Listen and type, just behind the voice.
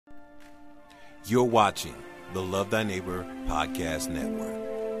You're watching the Love Thy Neighbor Podcast Network.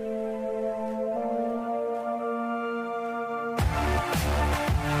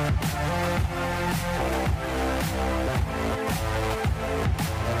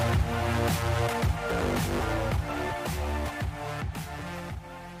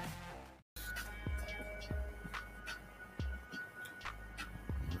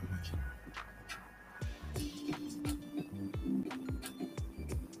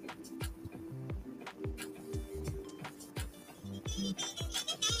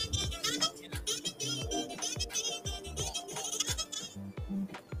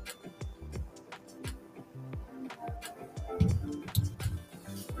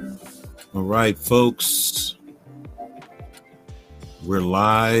 All right, folks, we're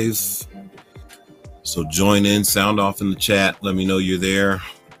live. So join in, sound off in the chat. Let me know you're there,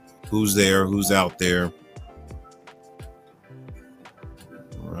 who's out there.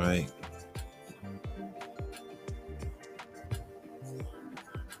 All right.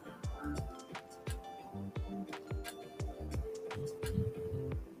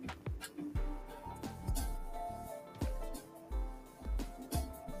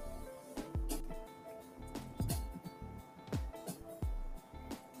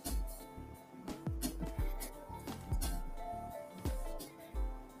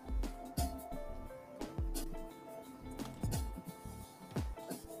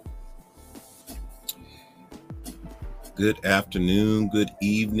 Good afternoon, good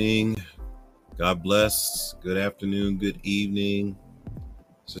evening. God bless. Good afternoon, good evening.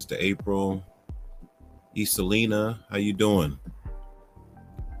 Sister April, Iselina, how you doing?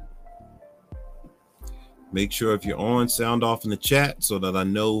 Make sure if you're on, sound off in the chat so that I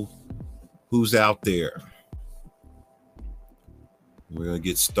know who's out there. We're going to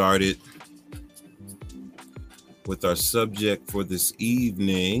get started with our subject for this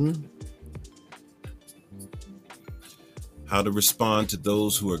evening. How to respond to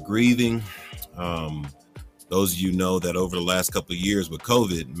those who are grieving. Those of you know that over the last couple of years with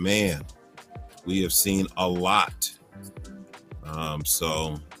COVID, man, we have seen a lot.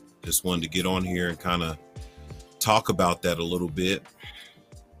 So just wanted to get on here and kind of talk about that a little bit.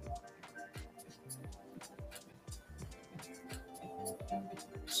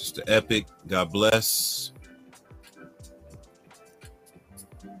 Sister Epic, God bless.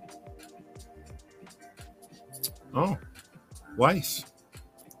 Oh, wife,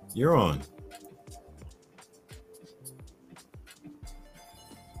 you're on.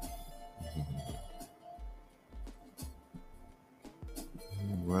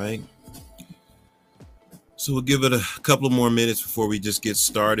 All right. So we'll give it a couple of more minutes before we just get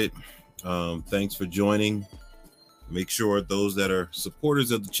started. Thanks for joining. Make sure those that are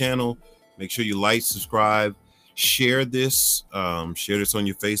supporters of the channel, make sure you like, subscribe, share this on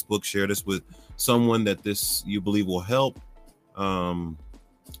your Facebook, share this with someone that this you believe will help. In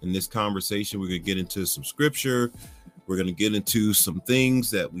this conversation, we're going to get into some scripture. We're going to get into some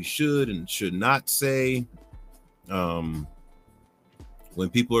things that we should and should not say. When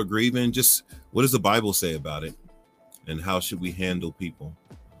people are grieving, just what does the Bible say about it? And how should we handle people?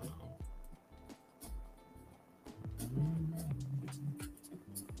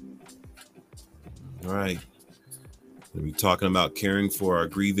 All right. We'll be talking about caring for our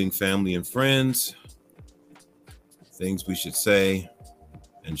grieving family and friends. Things we should say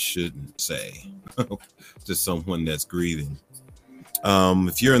and shouldn't say to someone that's grieving.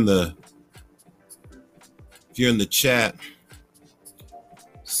 If you're in the chat,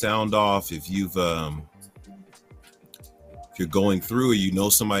 sound off if you're going through or you know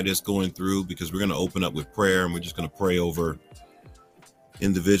somebody that's going through, because we're going to open up with prayer and we're just going to pray over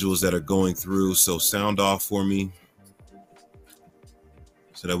individuals that are going through. So sound off for me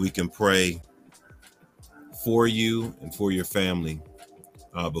so that we can pray for you and for your family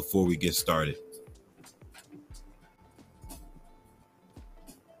before we get started.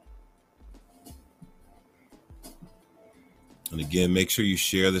 And again, make sure you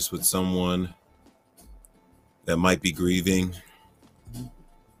share this with someone that might be grieving.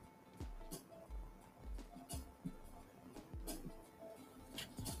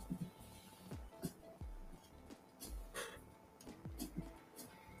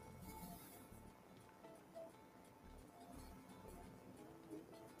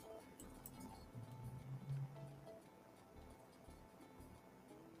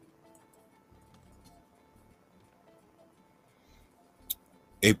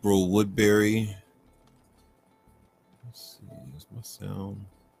 April Woodbury. Let's see, here's my sound.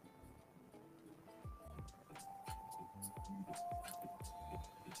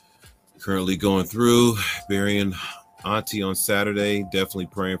 Currently going through, burying Auntie on Saturday. Definitely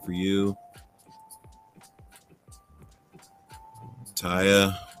praying for you.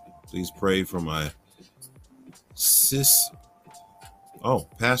 Taya, please pray for my sis. Oh,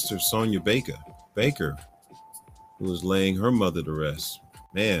 Pastor Sonia Baker, who is laying her mother to rest.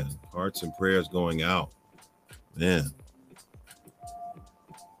 Man, hearts and prayers going out. Man.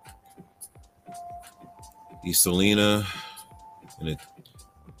 Isolina, in a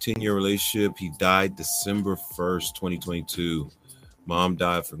 10-year relationship, he died December 1st, 2022. Mom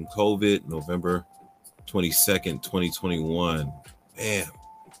died from COVID, November 22nd, 2021. Man,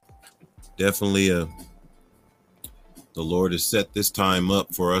 definitely the Lord has set this time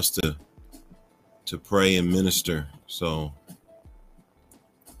up for us to pray and minister. So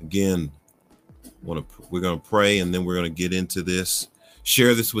again, we're going to pray, and then we're going to get into this.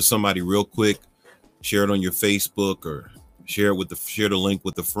 Share this with somebody real quick. Share it on your Facebook, or share the link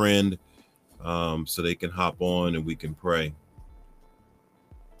with a friend, so they can hop on and we can pray.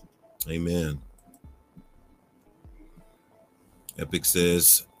 Amen. Epic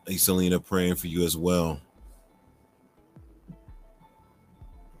says, hey, Selena, praying for you as well.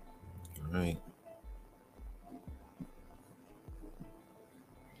 All right.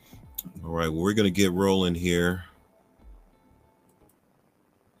 All right. Well, we're going to get rolling here.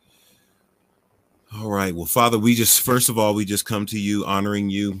 All right. Well, Father, first of all, we just come to you, honoring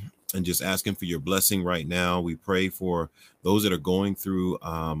you and just asking for your blessing right now. We pray for those that are going through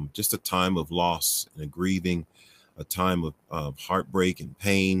just a time of loss and grieving, a time of heartbreak and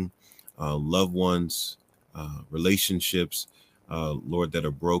pain, loved ones, relationships, Lord, that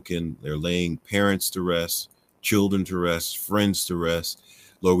are broken. They're laying parents to rest, children to rest, friends to rest.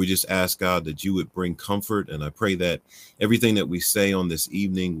 Lord, we just ask, God, that you would bring comfort. And I pray that everything that we say on this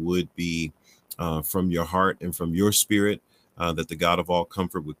evening would be from your heart and from your spirit, that the God of all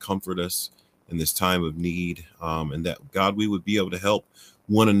comfort would comfort us in this time of need, and that, God, we would be able to help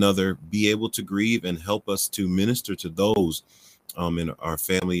one another be able to grieve and help us to minister to those in our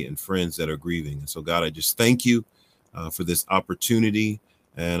family and friends that are grieving. And so, God, I just thank you for this opportunity,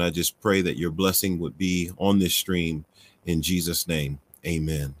 and I just pray that your blessing would be on this stream in Jesus' name.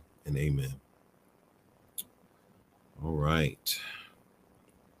 Amen and amen. All right.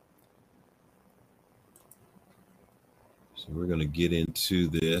 So we're going to get into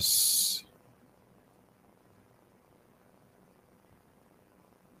this.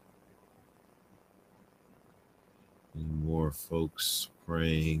 Any more folks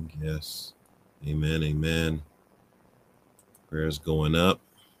praying? Yes. Amen. Amen. Prayers going up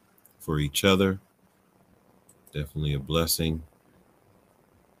for each other. Definitely a blessing.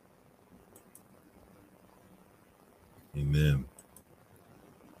 Amen.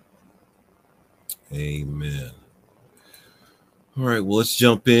 Amen. All right, well, let's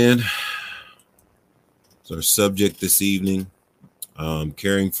jump in. It's our subject this evening,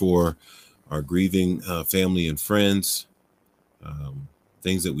 caring for our grieving family and friends,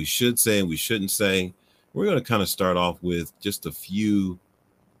 things that we should say and we shouldn't say. We're going to kind of start off with just a few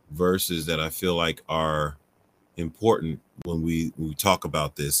verses that I feel like are important when we talk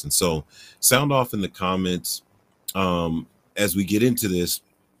about this. And so sound off in the comments as we get into this.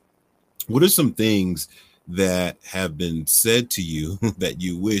 What are some things that have been said to you that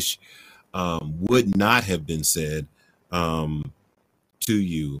you wish would not have been said to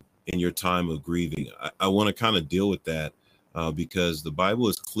you in your time of grieving? I want to kind of deal with that because the Bible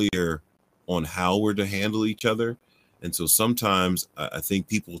is clear on how we're to handle each other. And so sometimes I think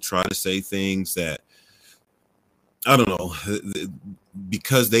people try to say things that, I don't know,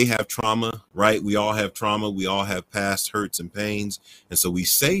 because they have trauma, right? We all have trauma. We all have past hurts and pains. And so we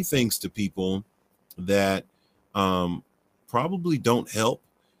say things to people that probably don't help,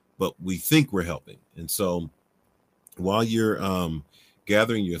 but we think we're helping. And so while you're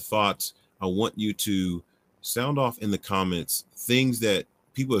gathering your thoughts, I want you to sound off in the comments things that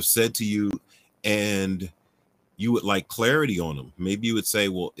people have said to you and you would like clarity on them. Maybe you would say,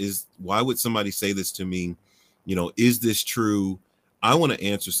 well, why would somebody say this to me? You know, is this true? I want to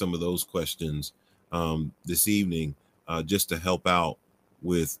answer some of those questions this evening, just to help out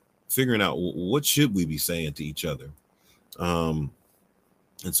with figuring out what should we be saying to each other. And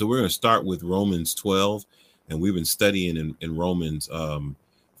so we're going to start with Romans 12, and we've been studying in Romans for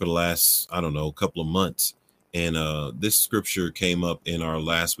the last, couple of months. And this scripture came up in our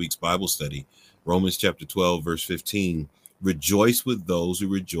last week's Bible study, Romans chapter 12, verse 15. Rejoice with those who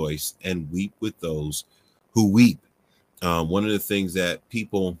rejoice and weep with those who weep. One of the things that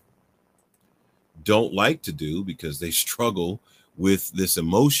people don't like to do because they struggle with this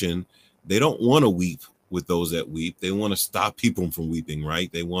emotion, they don't want to weep with those that weep. They want to stop people from weeping,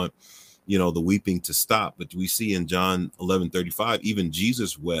 right? They want, the weeping to stop. But we see in John 11:35, even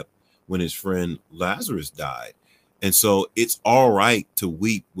Jesus wept when his friend Lazarus died. And so it's all right to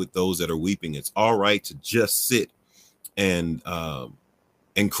weep with those that are weeping. It's all right to just sit and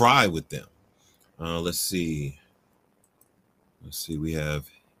cry with them. Let's see. We have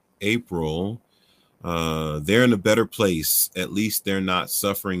April. They're in a better place. At least they're not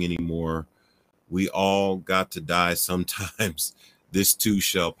suffering anymore. We all got to die sometimes. This too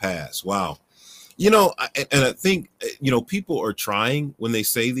shall pass. Wow. I think, people are trying when they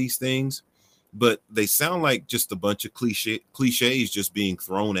say these things, but they sound like just a bunch of cliches just being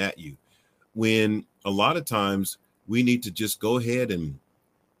thrown at you, when a lot of times we need to just go ahead and,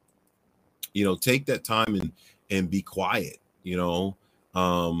 take that time and be quiet. I'm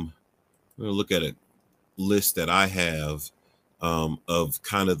going to look at a list that I have of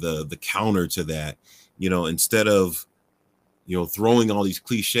kind of the counter to that. Instead of, throwing all these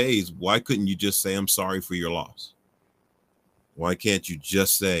cliches, why couldn't you just say, I'm sorry for your loss? Why can't you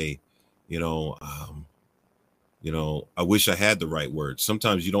just say, I wish I had the right words.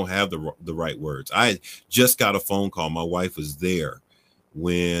 Sometimes you don't have the right words. I just got a phone call. My wife was there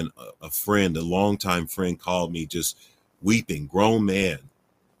when a longtime friend called me, just weeping, grown man.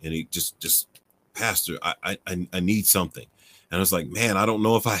 And he just, Pastor, I need something. And I was like, man, I don't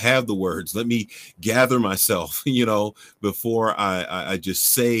know if I have the words. Let me gather myself, before I just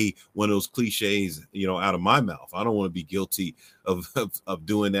say one of those cliches, out of my mouth. I don't want to be guilty of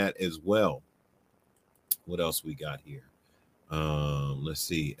doing that as well. What else we got here? Let's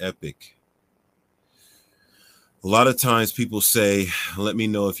see. Epic. A lot of times people say, let me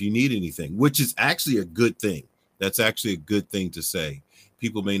know if you need anything, which is actually a good thing. That's actually a good thing to say.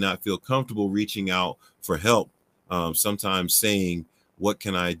 People may not feel comfortable reaching out for help. Sometimes saying, what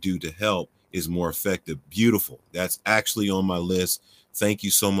can I do to help, is more effective. Beautiful. That's actually on my list. Thank you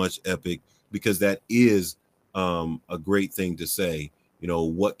so much, Epic, because that is a great thing to say.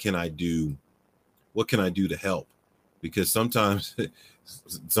 What can I do? What can I do to help? Because sometimes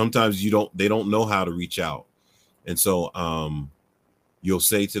they don't know how to reach out. And so you'll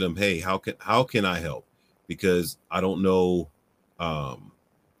say to them, hey, how can I help? Because I don't know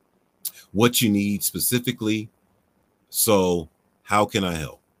what you need specifically. So how can I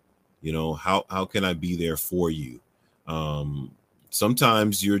help? How can I be there for you?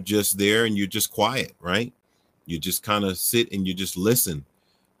 Sometimes you're just there and you're just quiet, right? You just kind of sit and you just listen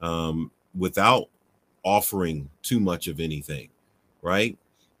without offering too much of anything, right?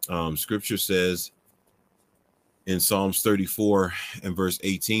 Scripture says in Psalms 34 and verse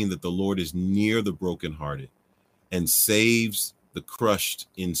 18 that the Lord is near the brokenhearted and saves the crushed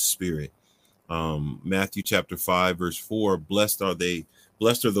in spirit. Matthew chapter 5 verse 4, blessed are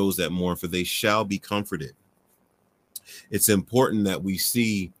those that mourn, for they shall be comforted. It's important that we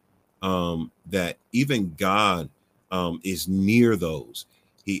see that even God is near those.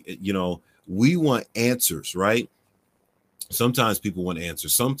 We want answers, right? Sometimes people want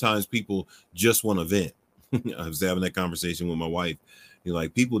answers. Sometimes people just want to vent. I was having that conversation with my wife.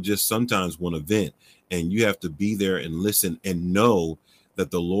 People just sometimes want to vent, and you have to be there and listen and know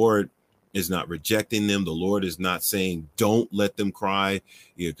that the Lord is not rejecting them. The Lord is not saying, don't let them cry,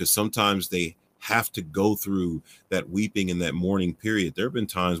 because sometimes they have to go through that weeping and that mourning period. There have been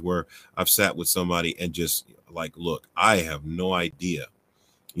times where I've sat with somebody and just look, I have no idea,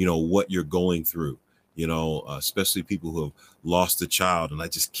 what you're going through, especially people who have lost a child. And I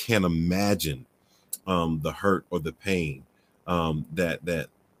just can't imagine the hurt or the pain that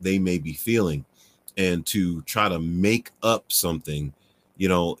they may be feeling. And to try to make up something,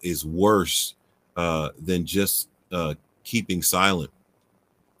 is worse than just keeping silent.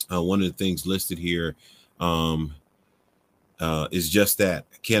 One of the things listed here is just that.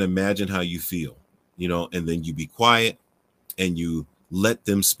 I can't imagine how you feel, and then you be quiet and you let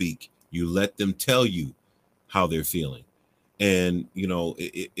them speak. You let them tell you how they're feeling. And,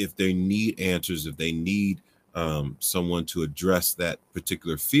 if they need answers, if they need someone to address that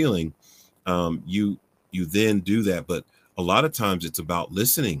particular feeling, you then do that. But a lot of times it's about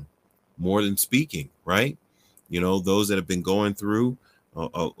listening more than speaking, right? Those that have been going through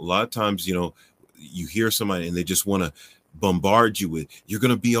a lot of times, you hear somebody and they just want to bombard you with, you're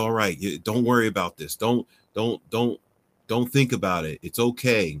going to be all right. Don't worry about this. Don't think about it. It's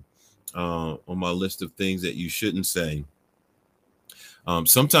okay. On my list of things that you shouldn't say.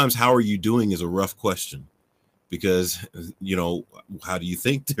 Sometimes how are you doing is a rough question, because, how do you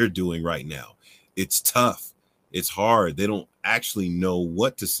think they're doing right now? It's tough. It's hard. They don't actually know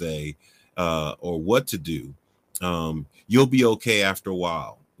what to say or what to do. You'll be okay after a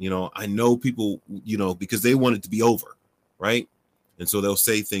while. I know people, because they want it to be over, right? And so they'll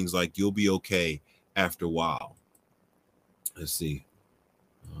say things like, you'll be okay after a while. Let's see.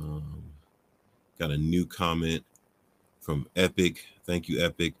 Got a new comment. from Epic. Thank you,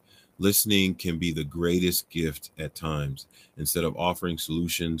 Epic. Listening can be the greatest gift at times. Instead of offering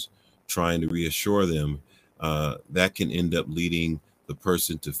solutions, trying to reassure them, that can end up leading the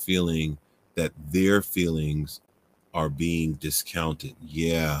person to feeling that their feelings are being discounted.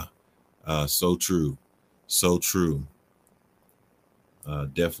 Yeah, so true. So true.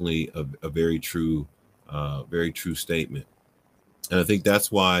 Definitely a very true statement. And I think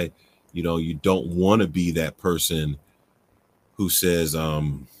that's why, you don't want to be that person who says,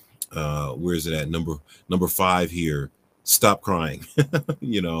 where is it at? Number 5 here, stop crying,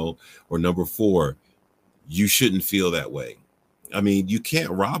 or number 4, you shouldn't feel that way. I mean, you can't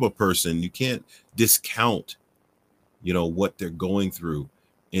rob a person. You can't discount, what they're going through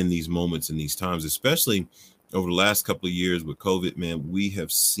in these moments, in these times, especially over the last couple of years with COVID, man. We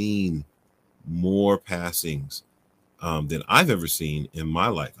have seen more passings than I've ever seen in my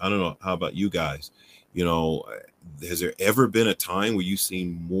life. I don't know. How about you guys? Has there ever been a time where you've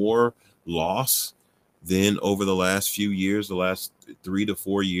seen more loss than over the last few years, the last 3 to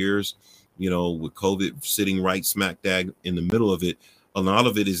 4 years, with COVID sitting right smack dab in the middle of it? A lot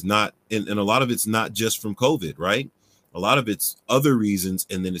of it is not, and a lot of it's not just from COVID, right? A lot of it's other reasons,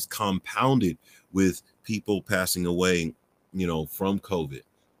 and then it's compounded with people passing away, from COVID.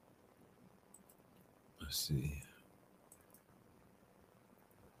 Let's see.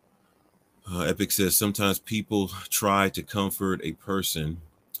 Epic says sometimes people try to comfort a person.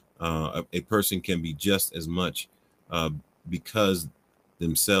 A person can be just as much because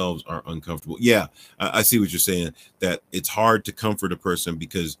themselves are uncomfortable. Yeah, I see what you're saying, that it's hard to comfort a person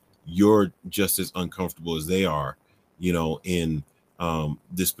because you're just as uncomfortable as they are, in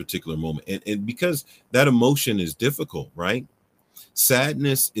this particular moment. And because that emotion is difficult, right?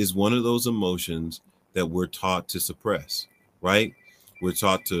 Sadness is one of those emotions that we're taught to suppress, right? We're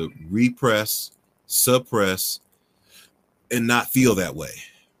taught to repress, suppress, and not feel that way,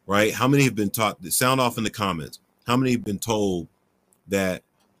 right? How many have been taught, sound off in the comments, how many have been told that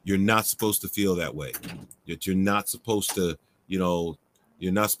you're not supposed to feel that way, that you're not supposed to, you're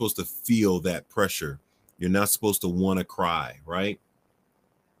not supposed to feel that pressure. You're not supposed to want to cry, right?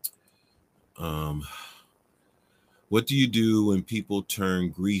 What do you do when people turn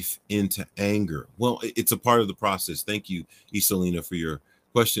grief into anger? Well, it's a part of the process. Thank you, Iselina, for your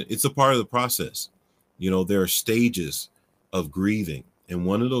question. It's a part of the process. There are stages of grieving, and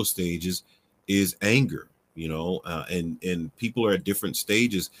one of those stages is anger. And people are at different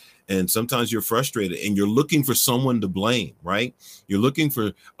stages, and sometimes you're frustrated and you're looking for someone to blame, right? You're looking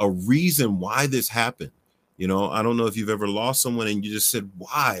for a reason why this happened. I don't know if you've ever lost someone and you just said,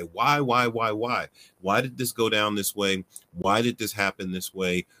 why? Why did this go down this way? Why did this happen this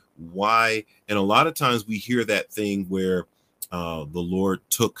way? Why? And a lot of times we hear that thing where the Lord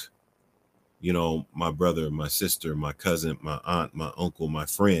took, my brother, my sister, my cousin, my aunt, my uncle, my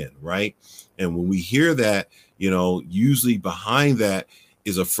friend, right? And when we hear that, usually behind that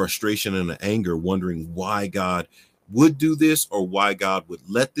is a frustration and an anger, wondering why God would do this or why God would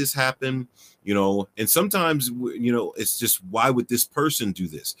let this happen. And sometimes, it's just, why would this person do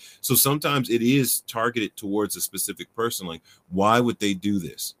this? So sometimes it is targeted towards a specific person. Like, why would they do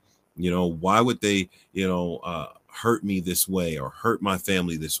this? Why would they, hurt me this way or hurt my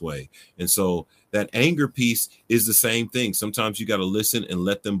family this way? And so that anger piece is the same thing. Sometimes you got to listen and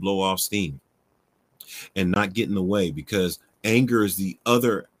let them blow off steam and not get in the way, because anger is the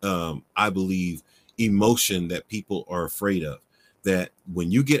other, I believe, emotion that people are afraid of. That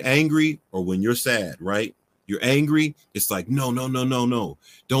when you get angry or when you're sad, right? You're angry. It's like, no.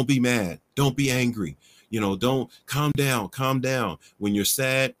 Don't be mad. Don't be angry. Don't calm down. When you're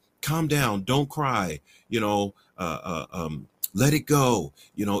sad, calm down. Don't cry. Let it go.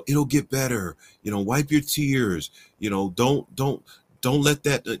 It'll get better. Wipe your tears. Don't let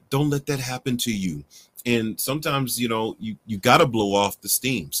that happen to you. And sometimes, you got to blow off the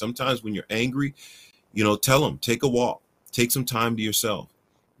steam. Sometimes when you're angry, tell them, take a walk. Take some time to yourself.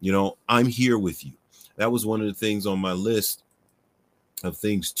 I'm here with you. That was one of the things on my list of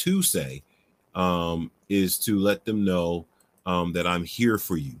things to say, is to let them know that I'm here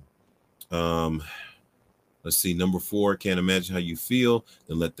for you. Let's see. Number 4, can't imagine how you feel.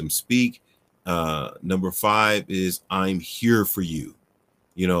 Then let them speak. Number 5 is I'm here for you.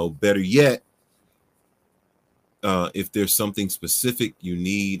 Better yet, if there's something specific you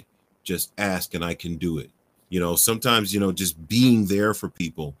need, just ask and I can do it. Sometimes, just being there for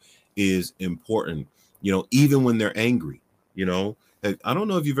people is important, even when they're angry. I don't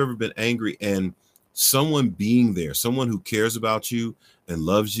know if you've ever been angry and someone being there, someone who cares about you and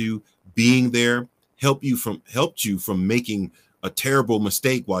loves you, being there, helped you from making a terrible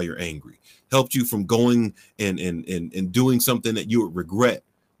mistake while you're angry, helped you from going and doing something that you would regret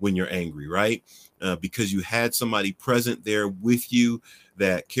when you're angry, right? Because you had somebody present there with you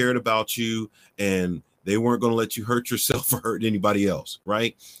that cared about you, and they weren't going to let you hurt yourself or hurt anybody else,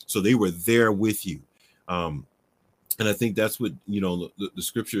 right? So they were there with you. And I think that's what, the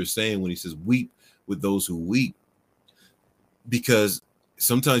scripture is saying when he says, weep with those who weep, because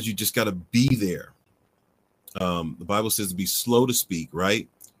sometimes you just got to be there. The Bible says to be slow to speak, right?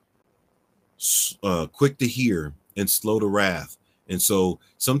 Quick to hear and slow to wrath. And so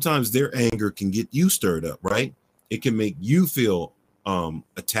sometimes their anger can get you stirred up, right? It can make you feel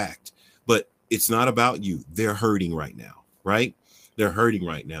attacked, but it's not about you. They're hurting right now, right? They're hurting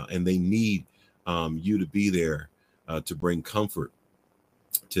right now, and they need you to be there to bring comfort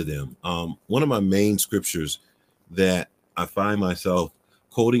to them. One of my main scriptures that I find myself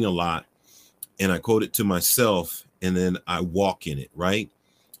quoting a lot, and I quote it to myself, and then I walk in it, right?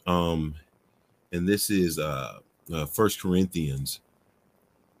 And this is 1 Corinthians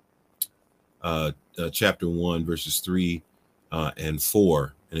chapter 1, verses 3 and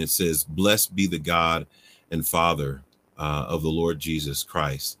 4. And it says, "Blessed be the God and Father of the Lord Jesus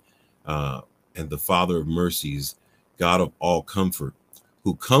Christ, and the Father of mercies, God of all comfort,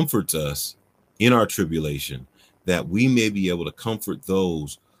 who comforts us in our tribulation, that we may be able to comfort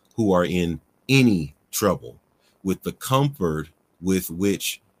those who are in any trouble with the comfort with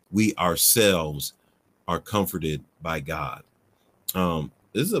which we ourselves are comforted by God."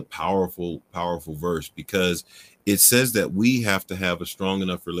 This is a powerful verse, because it says that we have to have a strong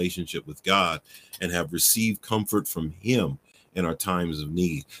enough relationship with God and have received comfort from him in our times of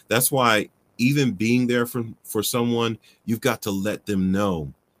need. That's why even being there for someone, you've got to let them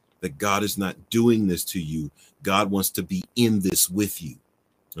know that God is not doing this to you. God wants to be in this with you.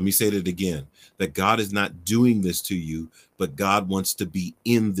 Let me say that again, that God is not doing this to you, but God wants to be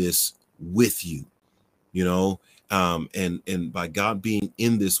in this with you, and by God being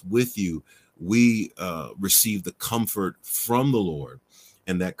in this with you, we receive the comfort from the Lord,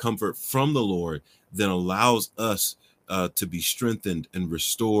 and that comfort from the Lord then allows us to be strengthened and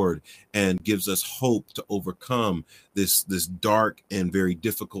restored, and gives us hope to overcome this dark and very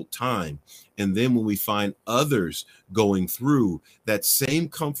difficult time. And then when we find others going through that same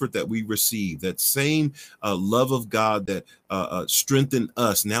comfort that we receive, that same love of God that strengthened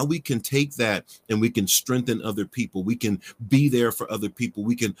us, now we can take that and we can strengthen other people. We can be there for other people.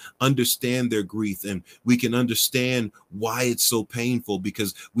 We can understand their grief, and we can understand why it's so painful,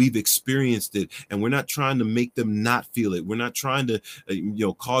 because we've experienced it, and we're not trying to make them not feel it. We're not trying to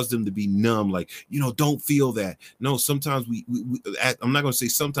cause them to be numb, like, don't feel that. No, sometimes I'm not going to say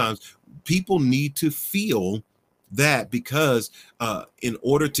sometimes, people need to feel that, because in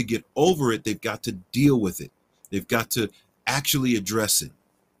order to get over it, they've got to deal with it. They've got to actually address it.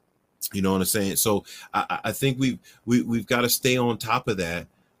 You know what I'm saying? So I think we've got to stay on top of that,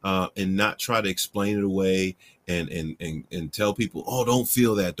 and not try to explain it away and tell people, oh, don't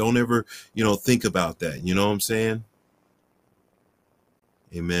feel that. Don't ever, think about that. You know what I'm saying?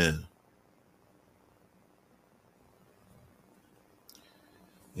 Amen.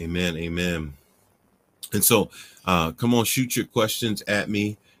 Amen. Amen. And so come on, shoot your questions at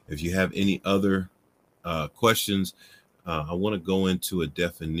me. If you have any other questions, I want to go into a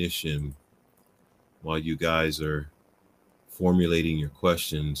definition while you guys are formulating your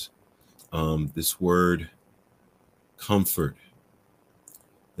questions. This word comfort.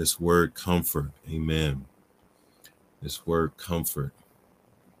 Amen. This word comfort.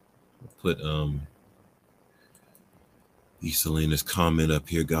 I'll put Isalena's comment up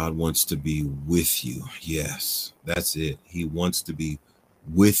here. God wants to be with you. Yes, that's it. He wants to be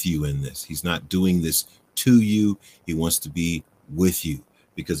with you in this. He's not doing this to you. He wants to be with you,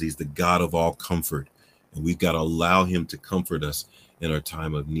 because he's the God of all comfort, and we've got to allow him to comfort us in our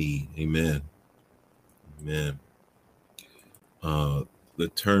time of need. Amen. Amen. The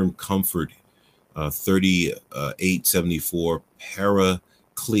term comfort, 3874,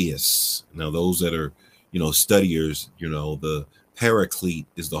 parakleos. Now, those that are studiers, the paraclete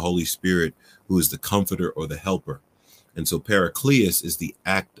is the Holy Spirit, who is the comforter or the helper. And so parakleos is the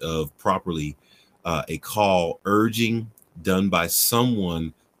act of properly a call, urging, done by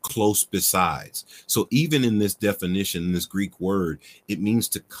someone close besides. So even in this definition, in this Greek word, it means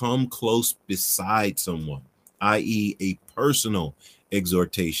to come close beside someone, i.e. a personal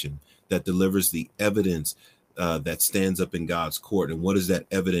exhortation that delivers the evidence that stands up in God's court. And what is that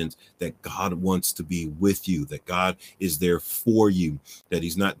evidence? That God wants to be with you, that God is there for you, that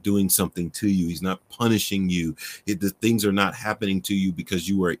he's not doing something to you. He's not punishing you. The things are not happening to you because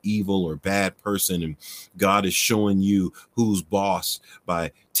you are evil or bad person. And God is showing you who's boss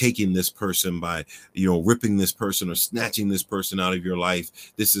by taking this person, by, ripping this person or snatching this person out of your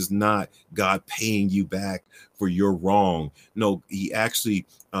life. This is not God paying you back for your wrong. No, he actually,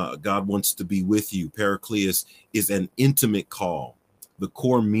 God wants to be with you. Parakleos is an intimate call. The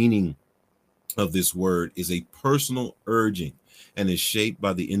core meaning of this word is a personal urging and is shaped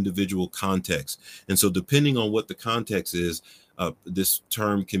by the individual context. And so depending on what the context is, this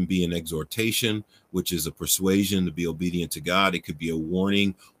term can be an exhortation, which is a persuasion to be obedient to God. It could be a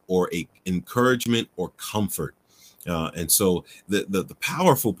warning or a encouragement or comfort. And so the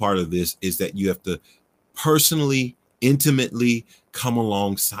powerful part of this is that you have to personally, intimately come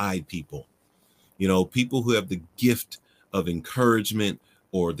alongside people. People who have the gift of encouragement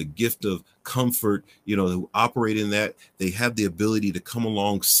or the gift of comfort, who operate in that, they have the ability to come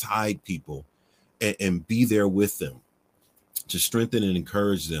alongside people and be there with them, to strengthen and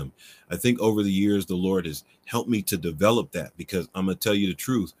encourage them. I think over the years, the Lord has helped me to develop that, because I'm going to tell you the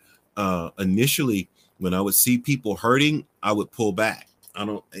truth. Initially, when I would see people hurting, I would pull back. I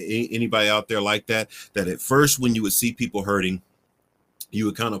don't, anybody out there like that at first, when you would see people hurting, you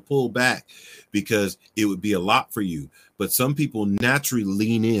would kind of pull back because it would be a lot for you. But some people naturally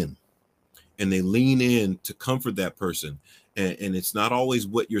lean in, and they lean in to comfort that person. And it's not always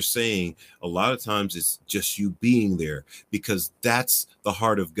what you're saying. A lot of times it's just you being there, because that's the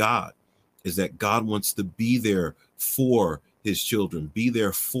heart of God, is that God wants to be there for his children, be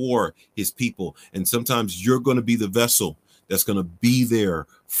there for his people. And sometimes you're going to be the vessel that's going to be there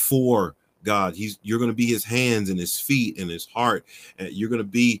for God. You're going to be his hands and his feet and his heart. You're going to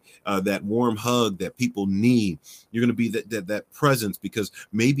be that warm hug that people need. You're going to be that presence, because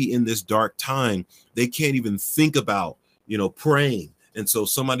maybe in this dark time, they can't even think about, praying. And so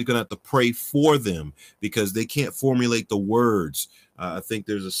somebody's going to have to pray for them because they can't formulate the words. I think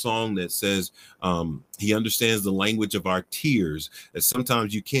there's a song that says he understands the language of our tears, that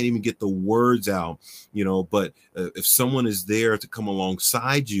sometimes you can't even get the words out, but if someone is there to come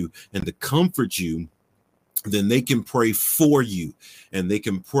alongside you and to comfort you, then they can pray for you, and they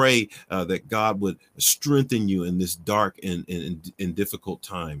can pray that God would strengthen you in this dark and difficult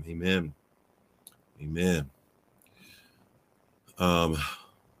time. Amen. Amen.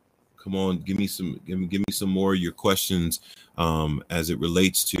 Come on, give me some more of your questions as it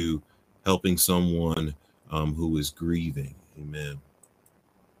relates to helping someone who is grieving. Amen.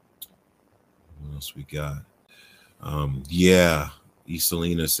 What else we got?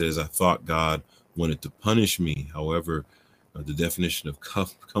 Iselina says, I thought God wanted to punish me. However, the definition of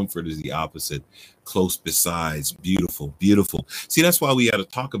comfort is the opposite. Close besides. Beautiful, beautiful. See, that's why we got to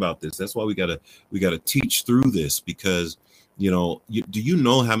talk about this. That's why we got to teach through this, because do you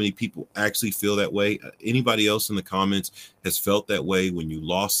know how many people actually feel that way? Anybody else in the comments has felt that way when you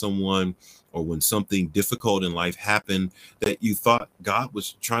lost someone, or when something difficult in life happened, that you thought God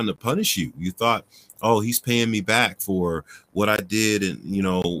was trying to punish you? You thought, oh, he's paying me back for what I did,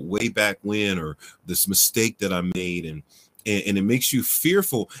 and way back when, or this mistake that I made, and it makes you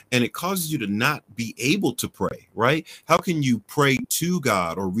fearful, and it causes you to not be able to pray, right? How can you pray to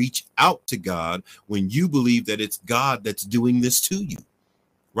God or reach out to God when you believe that it's God that's doing this to you,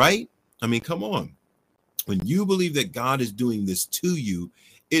 right? I mean, come on. When you believe that God is doing this to you,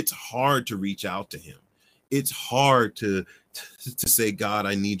 it's hard to reach out to him. It's hard to say, God,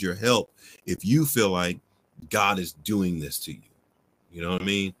 I need your help, if you feel like God is doing this to you. You know what I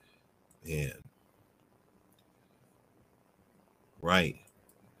mean? Man. Right.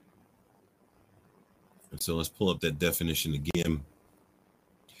 And so let's pull up that definition again.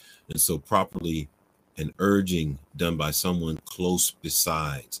 And so properly, an urging done by someone close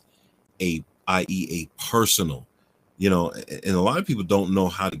besides, i.e. a personal, and a lot of people don't know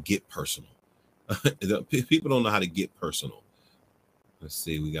how to get personal. People don't know how to get personal. Let's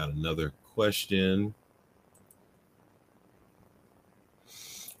see, we got another question.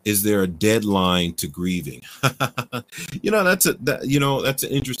 Is there a deadline to grieving? That's an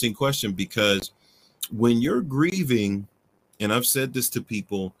interesting question, because when you're grieving, and I've said this to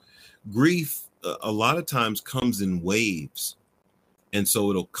people, grief a lot of times comes in waves. And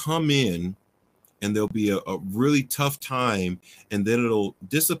so it'll come in, and there'll be a really tough time, and then it'll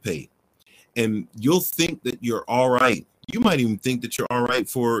dissipate. And you'll think that you're all right. You might even think that you're all right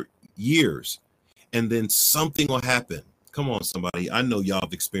for years. And then something will happen. Come on, somebody. I know y'all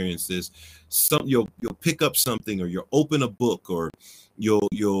have experienced this. You'll pick up something, or you'll open a book, or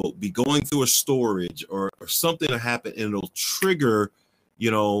you'll be going through a storage, or something to happen, and it'll trigger,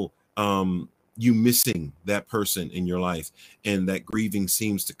 you know, you missing that person in your life, and that grieving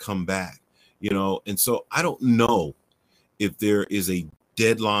seems to come back, and so I don't know if there is a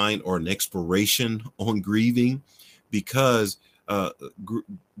deadline or an expiration on grieving, because gr-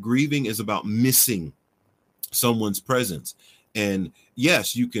 grieving is about missing someone's presence. And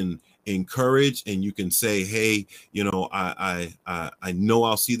yes, you can encourage and you can say, hey, I know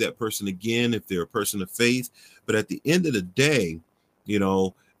I'll see that person again if they're a person of faith. But at the end of the day,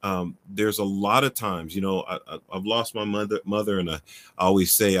 there's a lot of times, I've lost my mother, and I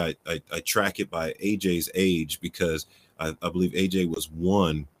always say I track it by AJ's age, because I believe AJ was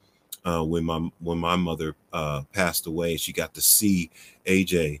 1 when my mother passed away. She got to see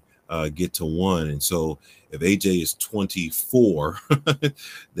AJ get to 1, and so if AJ is 24,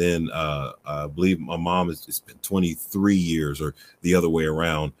 then I believe my mom it's been 23 years, or the other way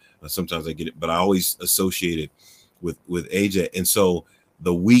around. Sometimes I get it, but I always associate it with AJ. And so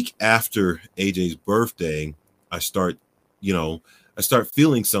the week after AJ's birthday, I start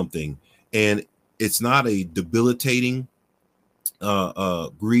feeling something, and it's not a debilitating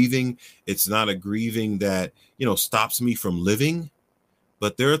grieving. It's not a grieving that stops me from living,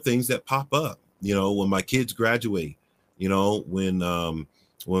 but there are things that pop up. When my kids graduate, when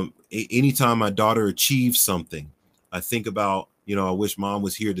anytime my daughter achieves something, I think about, I wish mom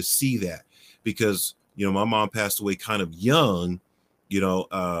was here to see that, because my mom passed away kind of young,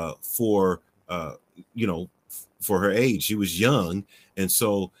 for for her age. She was young, and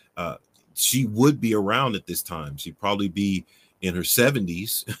so she would be around at this time. She'd probably be in her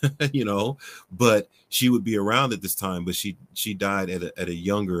 70s, but she would be around at this time. But she died at a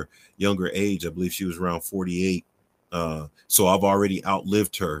younger age. I believe she was around 48. So I've already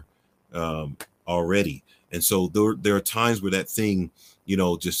outlived her already. And so there are times where that thing,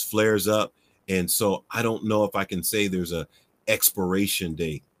 just flares up. And so I don't know if I can say there's a expiration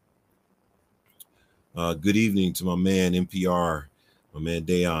date. Good evening to my man NPR, my man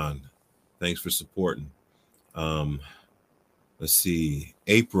Dayon. Thanks for supporting. Let's see.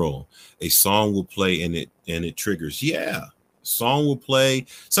 April, a song will play and it triggers. Yeah, song will play.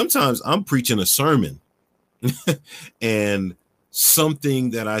 Sometimes I'm preaching a sermon and something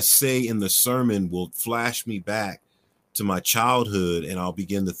that I say in the sermon will flash me back to my childhood, and I'll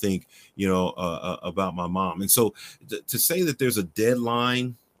begin to think, about my mom. And so to say that there's a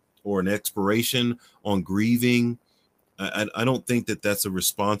deadline or an expiration on grieving, I don't think that that's a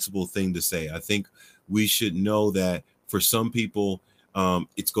responsible thing to say. I think we should know that for some people,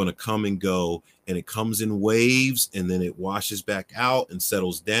 it's going to come and go, and it comes in waves, and then it washes back out and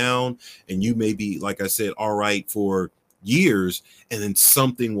settles down. And you may be, like I said, all right for years, and then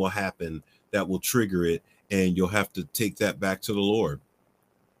something will happen that will trigger it, and you'll have to take that back to the Lord.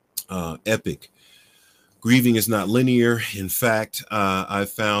 Epic. Grieving is not linear. In fact, I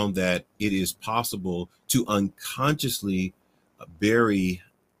found that it is possible to unconsciously bury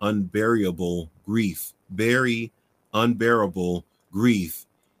unbearable grief,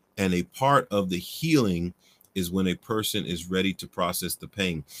 and a part of the healing is when a person is ready to process the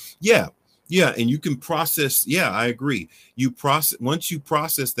pain. Yeah, and you can process. Yeah, I agree. Once you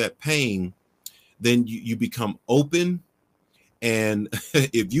process that pain, then you become open. And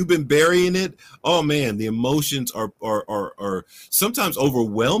if you've been burying it, oh man, the emotions are sometimes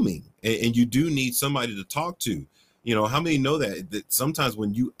overwhelming, and you do need somebody to talk to. How many know that sometimes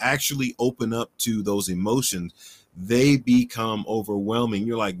when you actually open up to those emotions, they become overwhelming.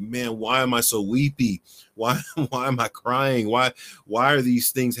 You're like, man, why am I so weepy? Why am I crying? Why are these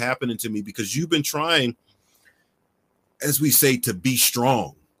things happening to me? Because you've been trying, as we say, to be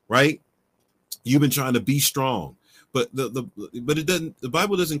strong, right? You've been trying to be strong. But the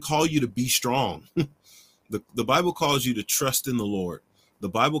Bible doesn't call you to be strong. The Bible calls you to trust in the Lord. The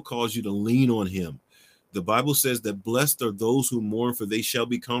Bible calls you to lean on him. The Bible says that blessed are those who mourn, for they shall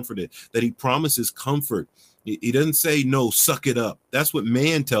be comforted, that he promises comfort. He doesn't say, no, suck it up. That's what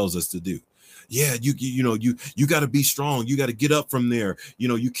man tells us to do. Yeah, you got to be strong. You got to get up from there.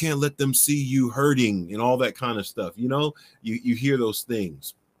 You can't let them see you hurting and all that kind of stuff. You hear those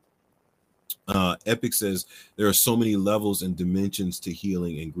things. Epic says there are so many levels and dimensions to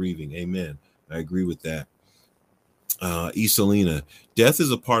healing and grieving. Amen. I agree with that. Iselina, death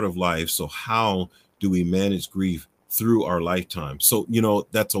is a part of life. So how do we manage grief through our lifetime? So,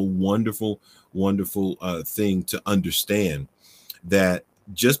 that's a wonderful, wonderful thing to understand, that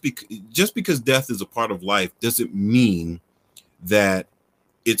just because death is a part of life doesn't mean that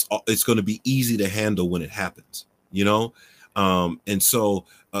it's going to be easy to handle when it happens. you know. And so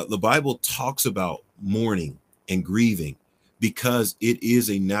the Bible talks about mourning and grieving because it is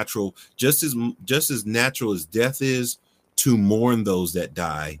a natural, just as natural as death is, to mourn those that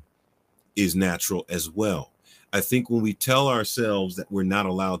die is natural as well. I think when we tell ourselves that we're not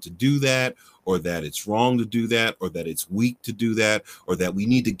allowed to do that, or that it's wrong to do that, or that it's weak to do that, or that we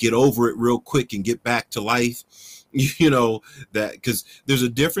need to get over it real quick and get back to life, that because there's a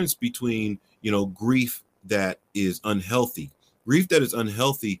difference between, grief that is unhealthy. Grief that is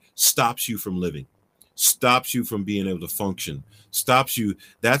unhealthy stops you from living, stops you from being able to function, stops you.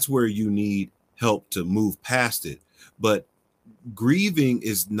 That's where you need help to move past it. But grieving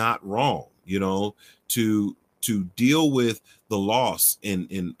is not wrong, to deal with the loss.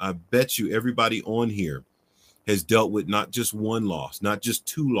 And I bet you everybody on here has dealt with not just one loss, not just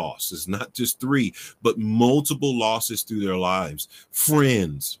two losses, not just three, but multiple losses through their lives.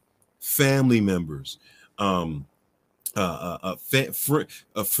 Friends, family members, friends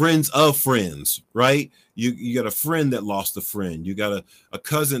of friends, right? You got a friend that lost a friend. You got a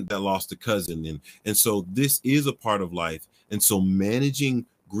cousin that lost a cousin. And so this is a part of life. And so managing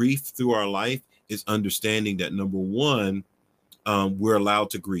grief through our life is understanding that, number one, we're allowed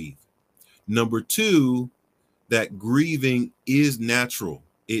to grieve. Number two, that grieving is natural.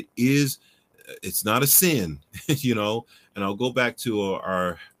 It's not a sin, and I'll go back to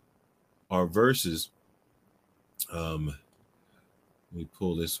our verses. Let me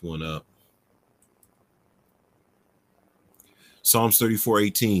pull this one up. Psalms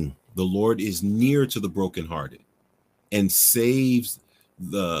 34:18. The Lord is near to the brokenhearted and saves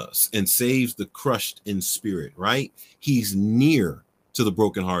the crushed in spirit, right? He's near to the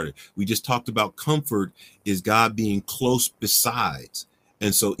brokenhearted. We just talked about comfort is God being close besides.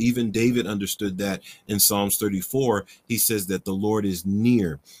 And so even David understood that in Psalms 34. He says that the Lord is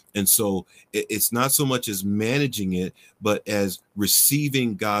near. And so it's not so much as managing it, but as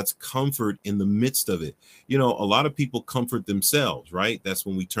receiving God's comfort in the midst of it. A lot of people comfort themselves, right? That's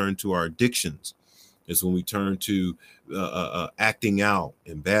when we turn to our addictions. It's when we turn to acting out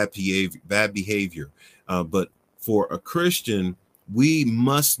and bad behavior. But for a Christian, we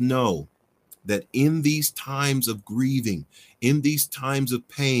must know that in these times of grieving, in these times of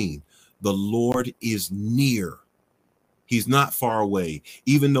pain, the Lord is near. He's not far away,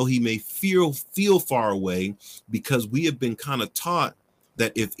 even though he may feel far away, because we have been kind of taught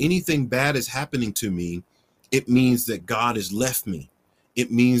that if anything bad is happening to me, it means that God has left me. It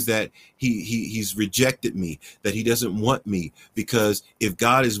means that he's rejected me, that he doesn't want me, because if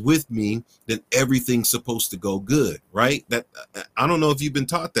God is with me, then everything's supposed to go good, right? That I don't know if you've been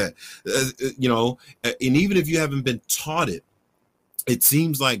taught that, and even if you haven't been taught it, it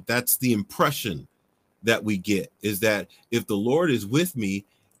seems like that's the impression that we get, is that if the Lord is with me,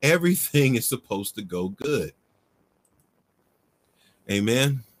 everything is supposed to go good.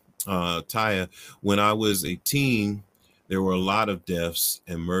 Amen. Taya, when I was a teen, there were a lot of deaths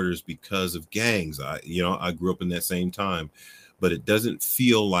and murders because of gangs. I grew up in that same time, but it doesn't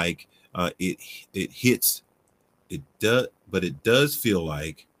feel like it hits. It does, but it does feel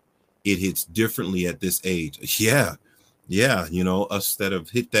like it hits differently at this age. Yeah. Us that have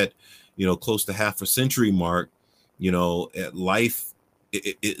hit that, close to half a century mark, at life,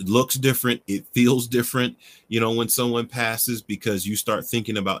 it looks different. It feels different, when someone passes, because you start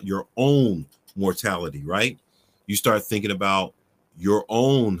thinking about your own mortality, right? You start thinking about your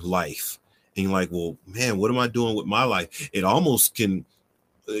own life, and you're like, well, man, what am I doing with my life? It almost can,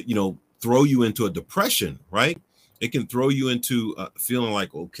 throw you into a depression, right? It can throw you into feeling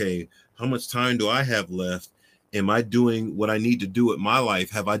like, okay, how much time do I have left? Am I doing what I need to do with my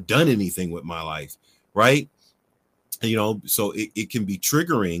life? Have I done anything with my life? Right. So it can be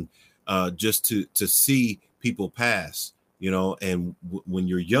triggering just to see people pass, and when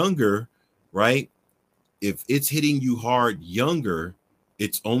you're younger, right? If it's hitting you hard younger,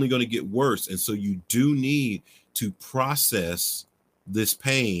 it's only going to get worse. And so you do need to process this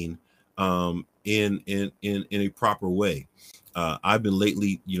pain in a proper way. I've been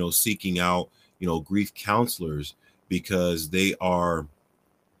lately, seeking out, grief counselors, because they are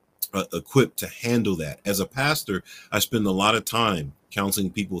equipped to handle that. As a pastor, I spend a lot of time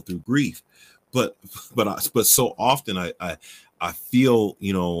counseling people through grief, but so often I feel,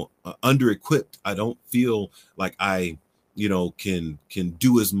 under equipped. I don't feel like I, can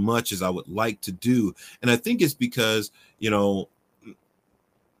do as much as I would like to do. And I think it's because,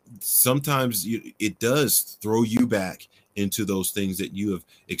 sometimes it does throw you back into those things that you have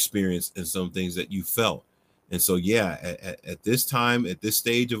experienced and some things that you felt. And so, yeah, at this time, at this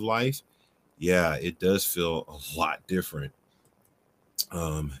stage of life, yeah, it does feel a lot different.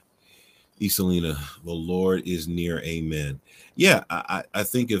 Iselina, the Lord is near. Amen. Yeah, I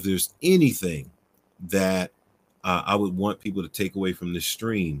think if there's anything that I would want people to take away from this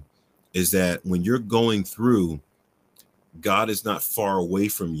stream, is that when you're going through, God is not far away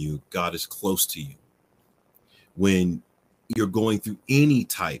from you. God is close to you. When you're going through any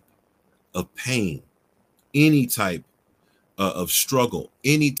type of pain, any type of struggle,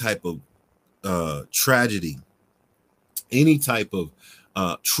 any type of tragedy, any type of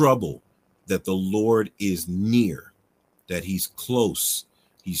trouble, that the Lord is near, that he's close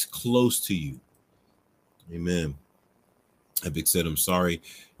to you. Amen. Vic said, I'm sorry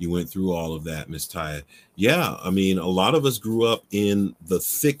you went through all of that, Miss Taya. Yeah, I mean, a lot of us grew up in the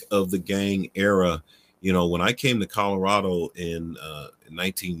thick of the gang era. You know, when I came to Colorado in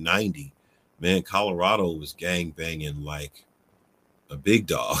 1990, man, Colorado was gang banging like a big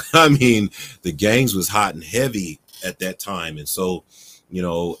dog. I mean, the gangs was hot and heavy at that time. And so, you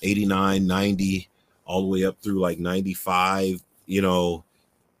know, 89, 90, all the way up through like 95, you know,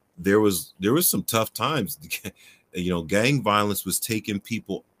 there was some tough times. You know, gang violence was taking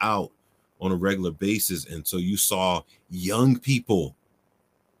people out on a regular basis. And so you saw young people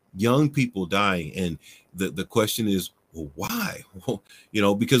dying. And the question is, well, why? Well, you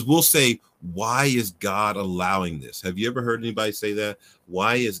know, because we'll say, why is God allowing this? Have you ever heard anybody say that?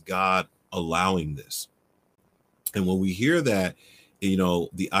 Why is God allowing this? And when we hear that, you know,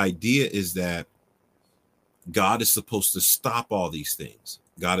 the idea is that God is supposed to stop all these things.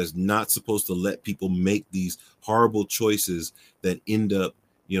 God is not supposed to let people make these horrible choices that end up,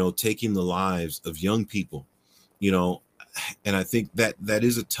 you know, taking the lives of young people, you know. And I think that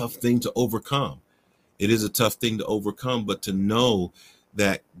is a tough thing to overcome. It is a tough thing to overcome, but to know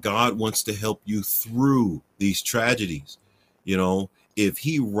that God wants to help you through these tragedies. You know, if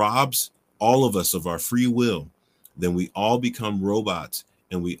he robs all of us of our free will, then we all become robots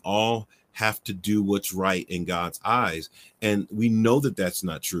and we all have to do what's right in God's eyes. And we know that that's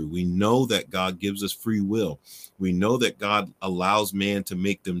not true. We know that God gives us free will. We know that God allows man to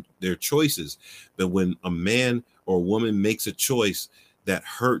make their choices. But when a man or a woman makes a choice that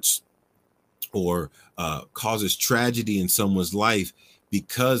hurts or causes tragedy in someone's life,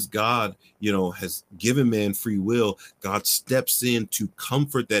 because God, you know, has given man free will, God steps in to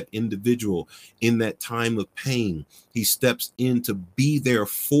comfort that individual in that time of pain. He steps in to be there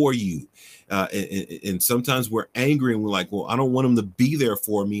for you. And sometimes we're angry and we're like, well, I don't want him to be there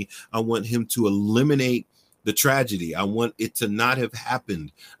for me. I want him to eliminate the tragedy. I want it to not have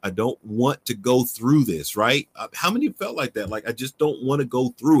happened. I don't want to go through this, right? How many felt like that? Like, I just don't want to go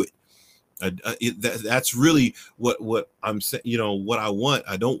through it. That's really what I'm saying. You know, what I want.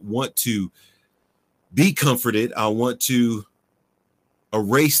 I don't want to be comforted. I want to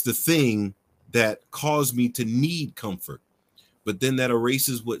erase the thing that caused me to need comfort. But then that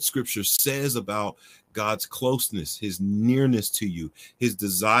erases what scripture says about God's closeness, his nearness to you, his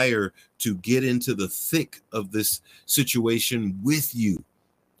desire to get into the thick of this situation with you.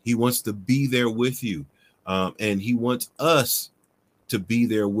 He wants to be there with you. And he wants us to be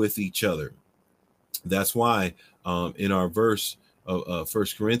there with each other. That's why in our verse of 1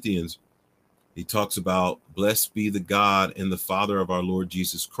 Corinthians, he talks about, blessed be the God and the Father of our Lord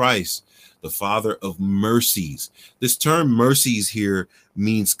Jesus Christ, the Father of mercies. This term mercies here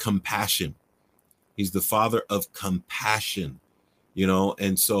means compassion. He's the Father of compassion, you know.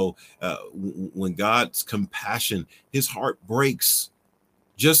 And so when God's compassion, his heart breaks.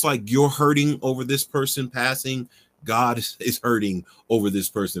 Just like you're hurting over this person passing, God is hurting over this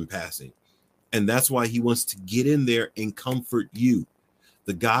person passing. And that's why he wants to get in there and comfort you,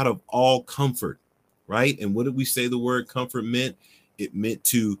 the God of all comfort, right? And what did we say the word comfort meant? It meant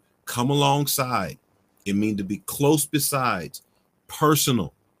to come alongside. It meant to be close beside,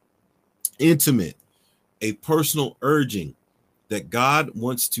 personal, intimate, a personal urging that God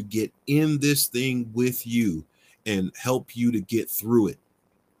wants to get in this thing with you and help you to get through it,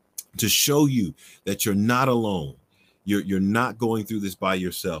 to show you that you're not alone. You're not going through this by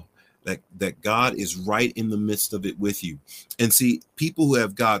yourself, that God is right in the midst of it with you. And see, people who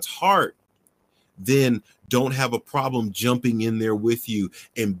have God's heart then don't have a problem jumping in there with you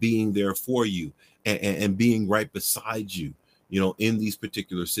and being there for you and being right beside you, you know, in these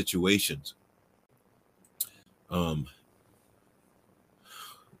particular situations.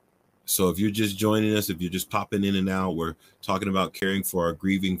 So if you're just joining us, if you're just popping in and out, we're talking about caring for our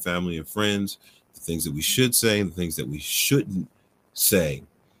grieving family and friends, the things that we should say and the things that we shouldn't say.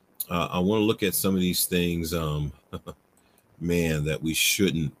 I want to look at some of these things, man, that we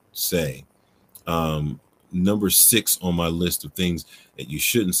shouldn't say. Number 6 on my list of things that you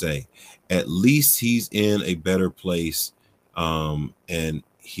shouldn't say. At least he's in a better place, and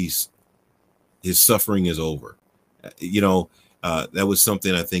he's his suffering is over. That was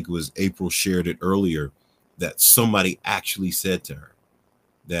something I think was April shared it earlier, that somebody actually said to her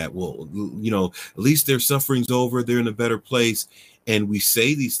that, well, at least their suffering's over. They're in a better place. And we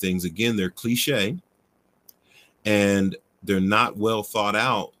say these things, again, they're cliche and they're not well thought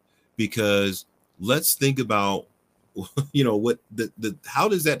out, because let's think about, what how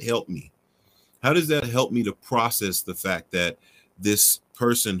does that help me? How does that help me to process the fact that this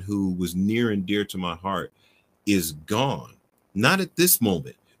person who was near and dear to my heart is gone? Not at this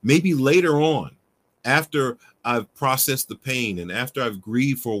moment, maybe later on, after I've processed the pain and after I've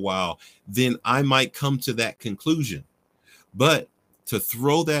grieved for a while, then I might come to that conclusion. But to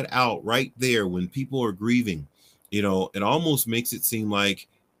throw that out right there when people are grieving, it almost makes it seem like,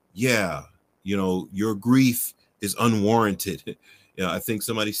 yeah, your grief is unwarranted. I think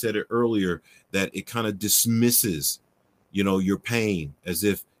somebody said it earlier, that it kind of dismisses, your pain, as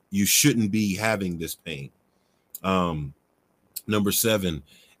if you shouldn't be having this pain. Number 7,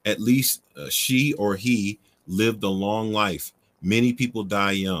 at least she or he lived a long life. Many people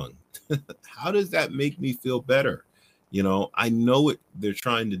die young. How does that make me feel better? I know what they're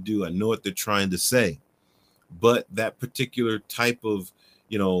trying to do. I know what they're trying to say. But that particular type of,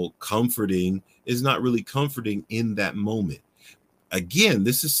 comforting is not really comforting in that moment. Again,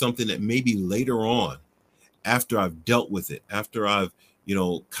 this is something that maybe later on, after I've dealt with it, after I've,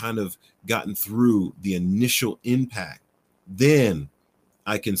 kind of gotten through the initial impact, then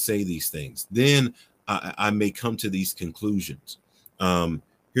I can say these things. Then I may come to these conclusions.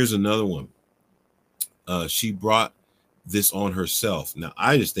 Here's another one. She brought this on herself. Now,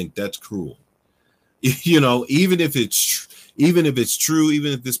 I just think that's cruel. Even if it's true,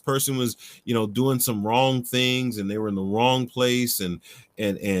 even if this person was, doing some wrong things and they were in the wrong place and they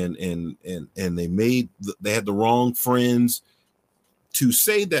had the wrong friends, to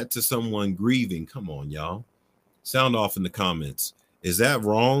say that to someone grieving, come on, y'all. Sound off in the comments. Is that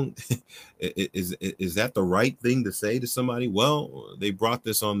wrong? Is that the right thing to say to somebody? Well, they brought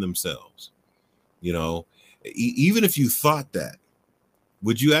this on themselves. Even if you thought that,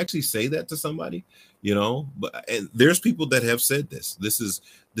 would you actually say that to somebody? But and there's people that have said this. This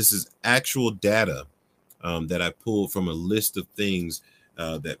is actual data that I pulled from a list of things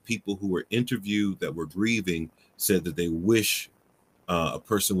that people who were interviewed that were grieving said that they wish a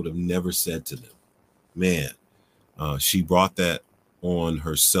person would have never said to them. Man, she brought that on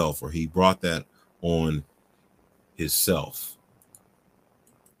herself, or he brought that on himself.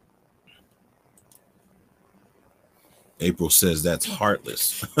 April says that's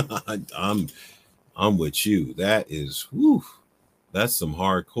heartless. I'm with you. That is, that's some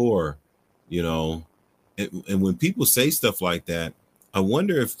hardcore, and when people say stuff like that, I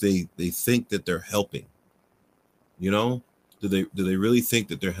wonder if they think that they're helping. Do they really think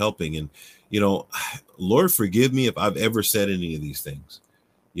that they're helping? And Lord forgive me if I've ever said any of these things,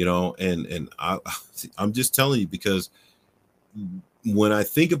 and I'm just telling you, because when I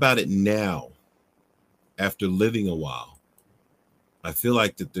think about it now, after living a while, I feel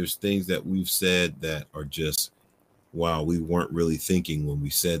like that there's things that we've said that are just, wow, we weren't really thinking when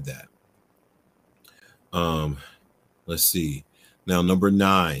we said that. Let's see. Now, number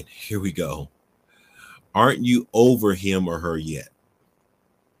 9, here we go. Aren't you over him or her yet?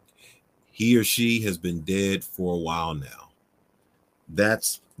 He or she has been dead for a while now. That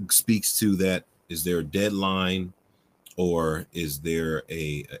speaks to that. Is there a deadline, or is there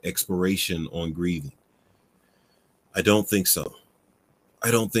a expiration on grieving? I don't think so. I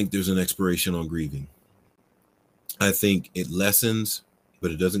don't think there's an expiration on grieving. I think it lessens,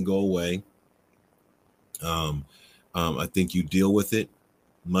 but it doesn't go away. I think you deal with it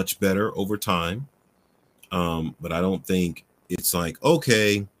much better over time. But I don't think it's like,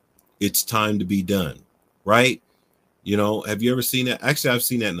 okay, it's time to be done, right? Have you ever seen that? Actually, I've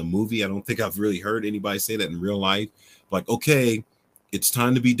seen that in a movie. I don't think I've really heard anybody say that in real life. Like, okay, it's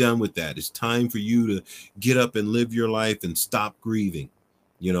time to be done with that. It's time for you to get up and live your life and stop grieving.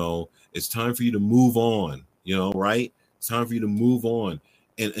 It's time for you to move on, right? It's time for you to move on.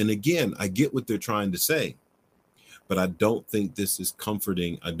 And again, I get what they're trying to say, but I don't think this is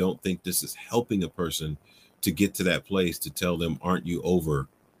comforting. I don't think this is helping a person to get to that place to tell them, aren't you over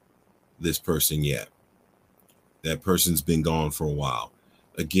this person yet? That person's been gone for a while.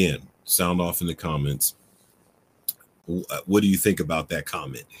 Again, sound off in the comments. What do you think about that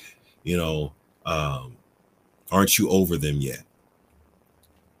comment? Aren't you over them yet?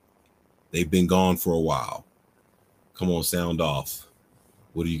 They've been gone for a while. Come on, sound off.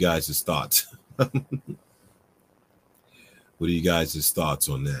 What are you guys' thoughts? What are you guys' thoughts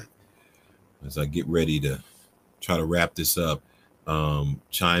on that? As I get ready to try to wrap this up,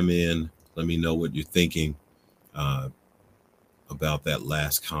 chime in. Let me know what you're thinking about that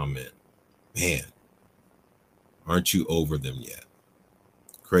last comment. Man, aren't you over them yet?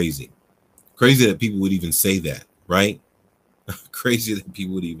 Crazy that people would even say that, right? Crazy that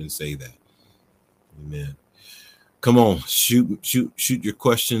people would even say that. Amen. Come on, shoot your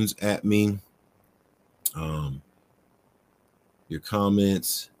questions at me. Your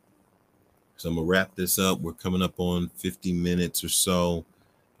comments. So I'm gonna wrap this up. We're coming up on 50 minutes or so.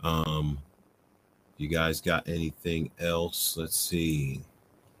 You guys got anything else? Let's see.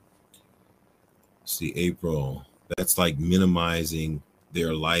 April. That's like minimizing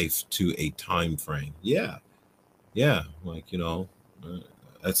their life to a time frame. Yeah. Like,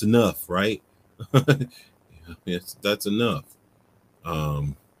 that's enough, right? That's enough.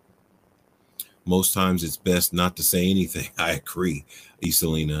 Most times it's best not to say anything. I agree,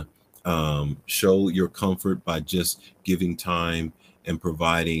 Iselina. Show your comfort by just giving time and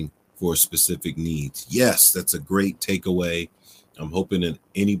providing for specific needs. Yes, that's a great takeaway. I'm hoping that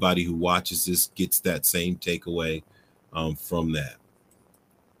anybody who watches this gets that same takeaway from that.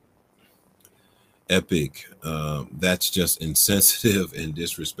 Epic. That's just insensitive and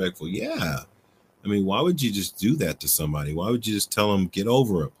disrespectful. Yeah. I mean, why would you just do that to somebody? Why would you just tell them, get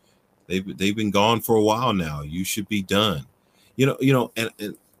over them? They've been gone for a while now. You should be done.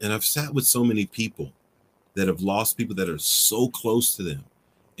 And I've sat with so many people that have lost people that are so close to them.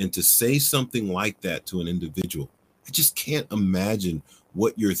 And to say something like that to an individual, I just can't imagine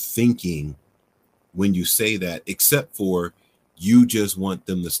what you're thinking when you say that, except for you just want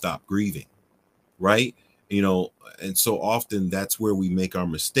them to stop grieving, right? And so often that's where we make our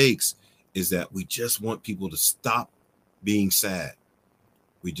mistakes, is that we just want people to stop being sad.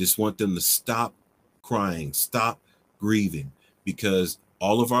 We just want them to stop crying, stop grieving, because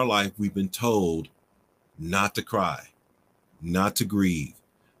all of our life we've been told not to cry, not to grieve,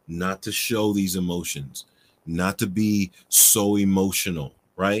 not to show these emotions, not to be so emotional,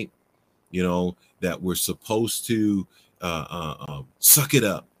 right? That we're supposed to suck it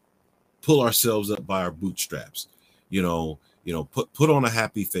up, pull ourselves up by our bootstraps, put on a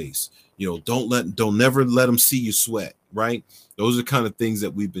happy face, don't never let them see you sweat, right? Those are kind of things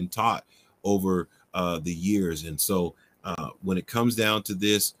that we've been taught over the years. And so when it comes down to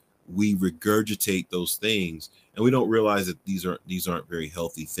this, we regurgitate those things, and we don't realize that these aren't very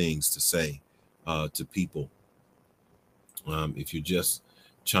healthy things to say to people. If you're just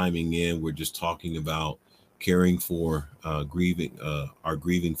chiming in, we're just talking about caring for our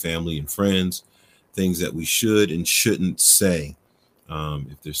grieving family and friends, things that we should and shouldn't say.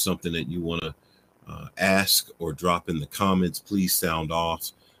 If there's something that you want to ask or drop in the comments, please sound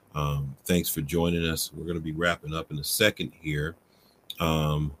off. Thanks for joining us. We're going to be wrapping up in a second here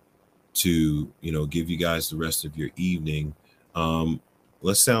to give you guys the rest of your evening.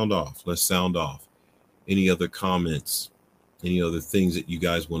 Let's sound off. Any other comments? Any other things that you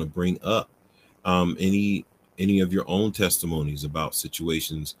guys want to bring up? Any of your own testimonies about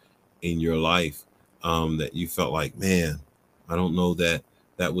situations in your life that you felt like, man, I don't know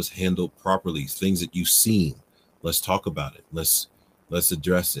that was handled properly. Things that you've seen. Let's talk about it. Let's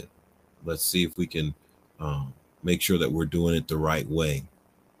address it. Let's see if we can make sure that we're doing it the right way.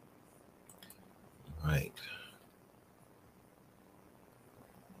 All right.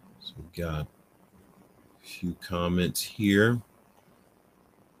 So we got a few comments here.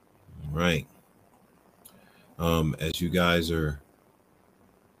 All right. As you guys are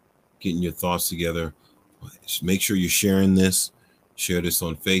getting your thoughts together, make sure you're sharing this. Share this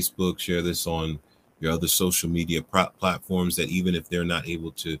on Facebook. Share this on your other social media platforms, that even if they're not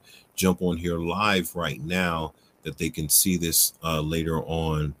able to jump on here live right now, that they can see this later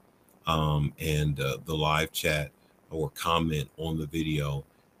on, and the live chat or comment on the video.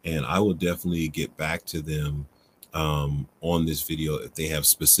 And I will definitely get back to them on this video if they have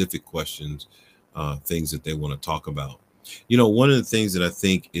specific questions, things that they want to talk about. One of the things that I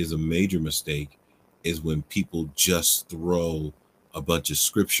think is a major mistake is when people just throw a bunch of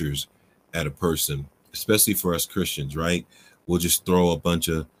scriptures at a person, especially for us Christians, right? We'll just throw a bunch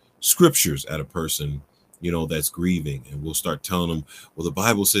of scriptures at a person, that's grieving, and we'll start telling them, well, the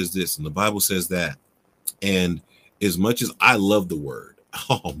Bible says this and the Bible says that. And as much as I love the word,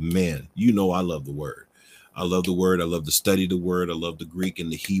 oh man, I love the word. I love the word. I love to study the word. I love the Greek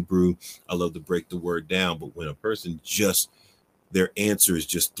and the Hebrew. I love to break the word down. But when a person their answer is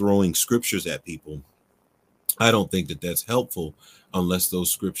just throwing scriptures at people, I don't think that that's helpful unless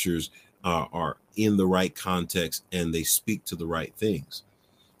those scriptures are in the right context and they speak to the right things.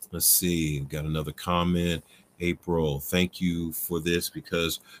 Let's see. We've got another comment. April, thank you for this,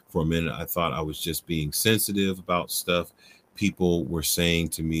 because for a minute I thought I was just being sensitive about stuff people were saying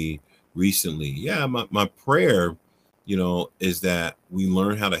to me recently. Yeah, my prayer, is that we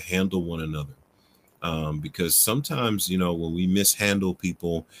learn how to handle one another. Because sometimes, when we mishandle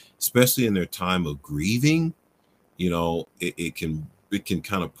people, especially in their time of grieving, it can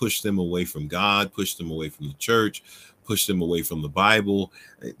kind of push them away from God, push them away from the church, push them away from the Bible.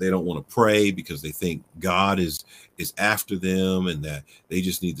 They don't want to pray because they think God is after them, and that they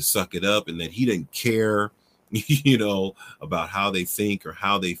just need to suck it up, and that he didn't care about how they think or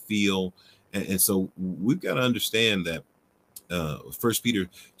how they feel. And so we've got to understand that First Peter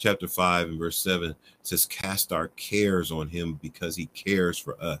chapter 5 and verse 7 says, cast our cares on him because he cares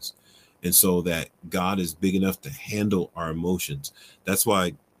for us. And so that God is big enough to handle our emotions. That's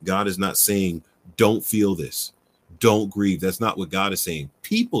why God is not saying, don't feel this, don't grieve. That's not what God is saying.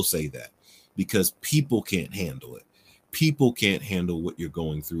 People say that because people can't handle it. People can't handle what you're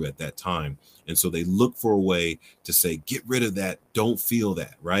going through at that time. And so they look for a way to say, get rid of that. Don't feel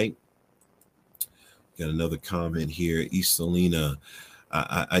that, right? Got another comment here. Iselina,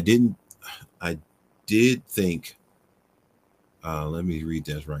 I did think, let me read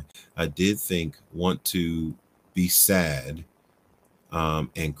that right. I did think want to be sad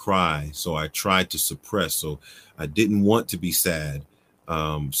and cry. So I tried to suppress. So I didn't want to be sad.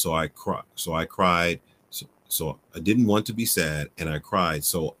 So I cried. So I didn't want to be sad and I cried.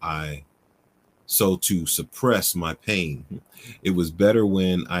 So to suppress my pain. It was better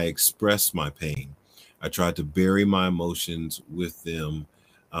when I expressed my pain. I tried to bury my emotions with them.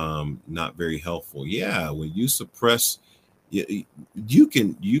 Not very helpful. Yeah, when you suppress, you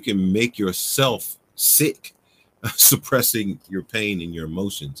can make yourself sick suppressing your pain and your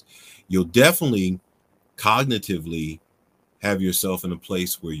emotions. You'll definitely cognitively have yourself in a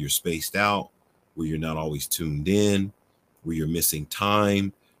place where you're spaced out, where you're not always tuned in, where you're missing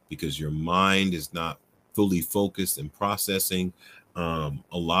time because your mind is not fully focused and processing. A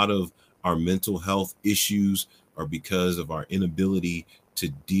lot of our mental health issues are because of our inability to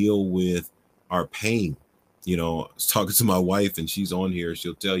deal with our pain. I was talking to my wife and she's on here.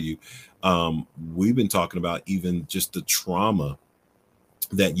 She'll tell you, we've been talking about even just the trauma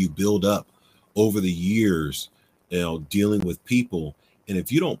that you build up over the years, dealing with people. And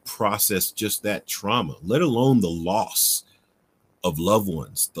if you don't process just that trauma, let alone the loss of loved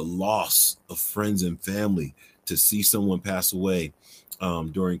ones, the loss of friends and family, to see someone pass away.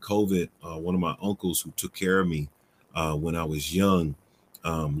 During COVID, one of my uncles who took care of me when I was young,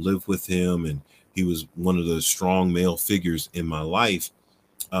 lived with him, and he was one of the strong male figures in my life.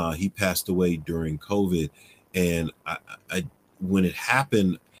 He passed away during COVID, and I when it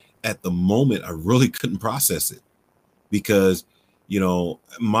happened at the moment, I really couldn't process it because,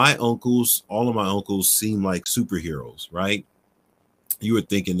 my uncles, all of my uncles seemed like superheroes, right? You were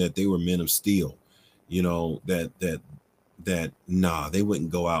thinking that they were men of steel, nah, they wouldn't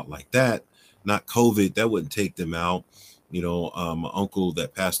go out like that. Not COVID, that wouldn't take them out. My uncle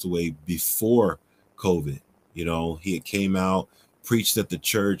that passed away before COVID, he had came out, preached at the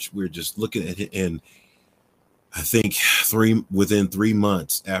church. We were just looking at it, and I think within 3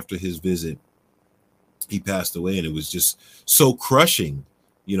 months after his visit, he passed away, and it was just so crushing,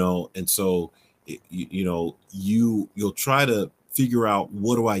 and so you'll try to figure out,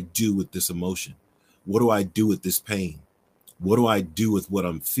 what do I do with this emotion? What do I do with this pain? What do I do with what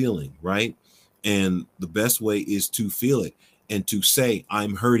I'm feeling, right? And the best way is to feel it and to say,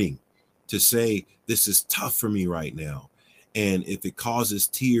 I'm hurting, to say, this is tough for me right now. And if it causes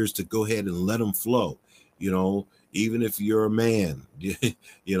tears, to go ahead and let them flow, even if you're a man,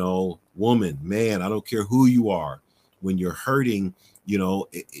 woman, man, I don't care who you are. When you're hurting,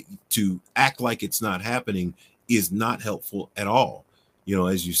 to act like it's not happening is not helpful at all.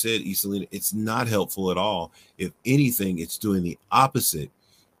 As you said, Iselina, it's not helpful at all. If anything, it's doing the opposite,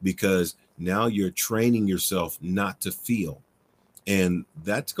 because now you're training yourself not to feel. And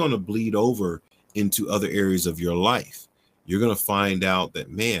that's going to bleed over into other areas of your life. You're going to find out that,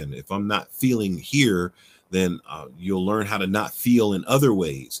 man, if I'm not feeling here, then you'll learn how to not feel in other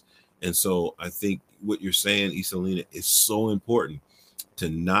ways. And so I think what you're saying, Iselina, is so important, to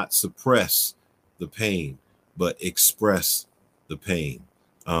not suppress the pain, but express the pain.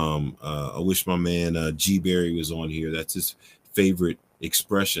 I wish my man G Berry was on here. That's his favorite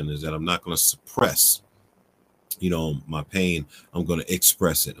expression, is that I'm not going to suppress, my pain. I'm going to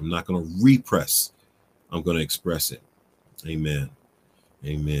express it. I'm not going to repress. I'm going to express it. Amen.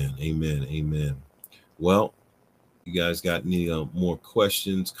 Amen. Amen. Amen. Well, you guys got any more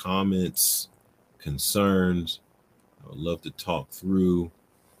questions, comments, concerns? I would love to talk through.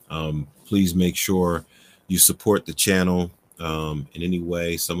 Please make sure you support the channel. in any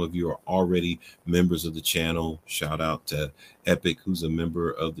way. Some of you are already members of the channel. Shout out to Epic, who's a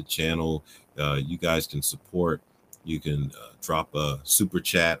member of the channel. You guys can support. You can drop a super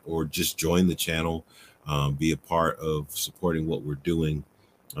chat or just join the channel, be a part of supporting what we're doing.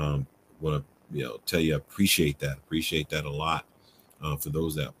 Want to tell you I appreciate that a lot. For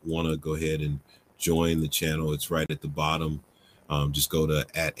those that want to go ahead and join the channel, it's right at the bottom. Just go to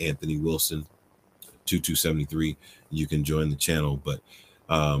 @AnthonyWilson 2273. You can join the channel. But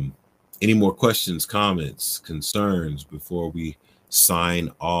any more questions, comments, concerns before we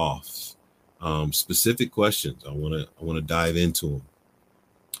sign off? Specific questions. I want to dive into them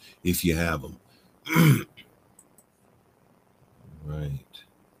if you have them. Right.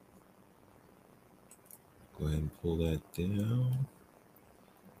 Go ahead and pull that down.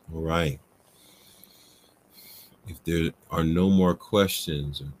 All right. If there are no more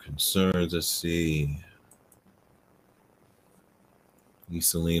questions or concerns, let's see.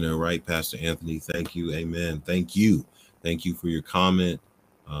 Selena, right, Pastor Anthony, thank you. Amen. Thank you. Thank you for your comment.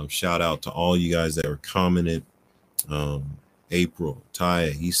 Shout out to all you guys that were commented. April,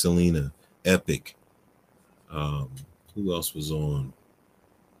 Taya, Selena, Epic. Who else was on?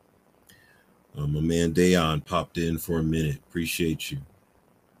 My man Dayon popped in for a minute. Appreciate you.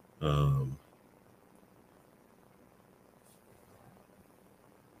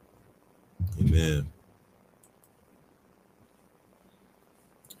 Amen.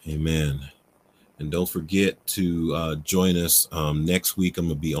 Amen. And don't forget to join us next week. I'm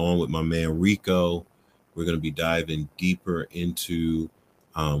going to be on with my man Rico. We're going to be diving deeper into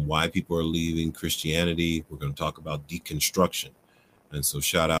why people are leaving Christianity. We're going to talk about deconstruction. And so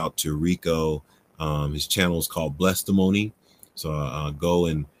shout out to Rico. His channel is called Blestimony. So go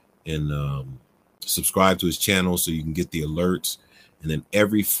and subscribe to his channel so you can get the alerts. And then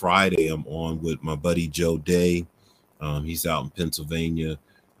every Friday I'm on with my buddy Joe Day. He's out in Pennsylvania.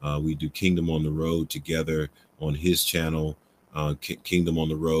 We do Kingdom on the Road together on his channel, Kingdom on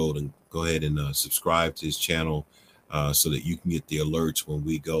the Road, and go ahead and subscribe to his channel so that you can get the alerts when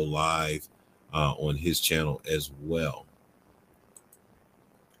we go live on his channel as well.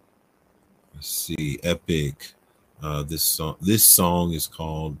 Let's see, Epic. This song is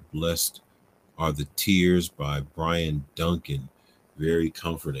called "Blessed Are the Tears" by Brian Duncan. Very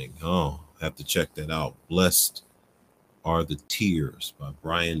comforting. Oh, I have to check that out. Blessed Are the Tears by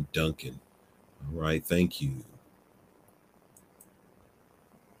Brian Duncan. All right, thank you.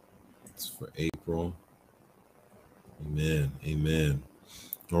 It's for April. Amen. Amen.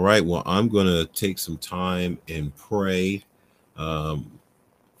 All right, well, I'm going to take some time and pray for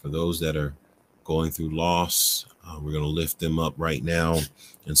those that are going through loss. We're going to lift them up right now.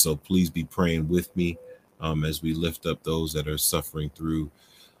 And so please be praying with me as we lift up those that are suffering through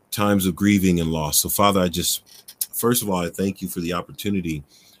times of grieving and loss. So, Father, first of all, I thank you for the opportunity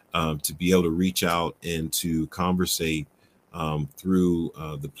to be able to reach out and to conversate through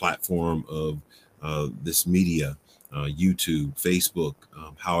the platform of this media, YouTube, Facebook,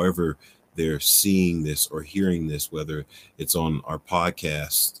 however they're seeing this or hearing this, whether it's on our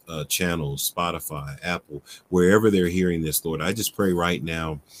podcast channels, Spotify, Apple, wherever they're hearing this, Lord, I just pray right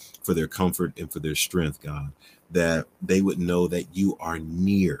now for their comfort and for their strength, God, that they would know that you are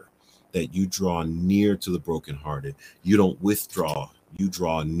near, that you draw near to the brokenhearted. You don't withdraw, you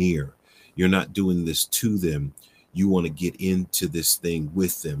draw near. You're not doing this to them. You want to get into this thing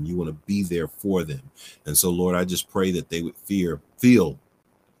with them. You want to be there for them. And so, Lord, I just pray that they would feel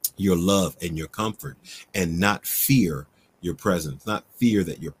your love and your comfort and not fear your presence, not fear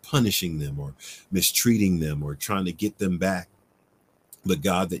that you're punishing them or mistreating them or trying to get them back. But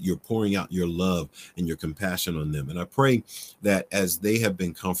God, that you're pouring out your love and your compassion on them. And I pray that as they have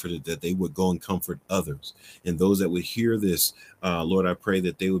been comforted, that they would go and comfort others. And those that would hear this, Lord, I pray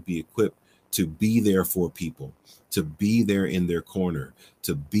that they would be equipped to be there for people, to be there in their corner,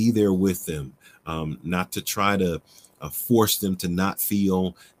 to be there with them, not to try to force them to not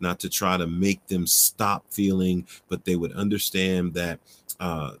feel, not to try to make them stop feeling, but they would understand that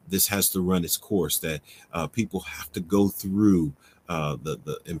this has to run its course, that people have to go through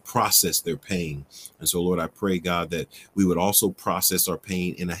and process their pain. And so, Lord, I pray, God, that we would also process our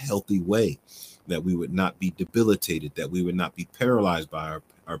pain in a healthy way, that we would not be debilitated, that we would not be paralyzed by our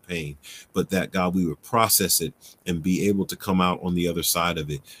pain, but that, God, we would process it and be able to come out on the other side of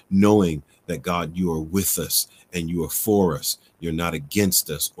it, knowing that, God, you are with us and you are for us. You're not against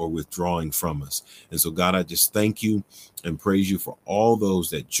us or withdrawing from us. And so, God, I just thank you and praise you for all those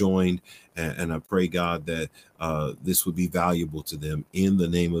that joined. And I pray, God, that this would be valuable to them. In the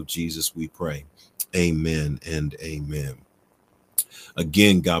name of Jesus, we pray. Amen and amen.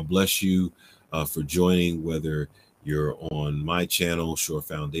 Again, God bless you for joining, whether you're on my channel, Shore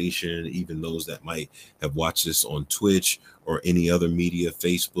Foundation, even those that might have watched this on Twitch or any other media,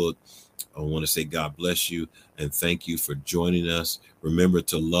 Facebook, I want to say God bless you and thank you for joining us. Remember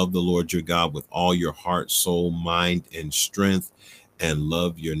to love the Lord your God with all your heart, soul, mind, and strength, and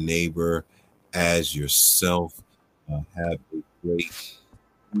love your neighbor as yourself. Have a great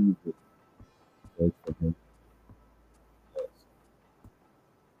evening.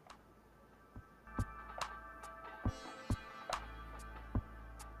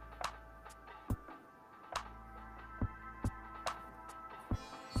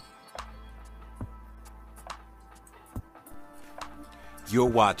 You're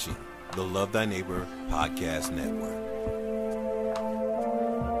watching the Love Thy Neighbor Podcast Network.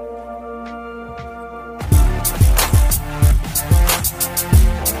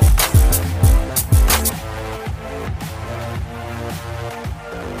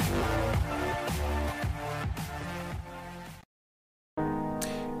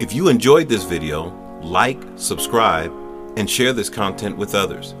 If you enjoyed this video, like, subscribe, and share this content with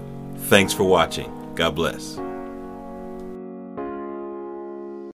others. Thanks for watching. God bless.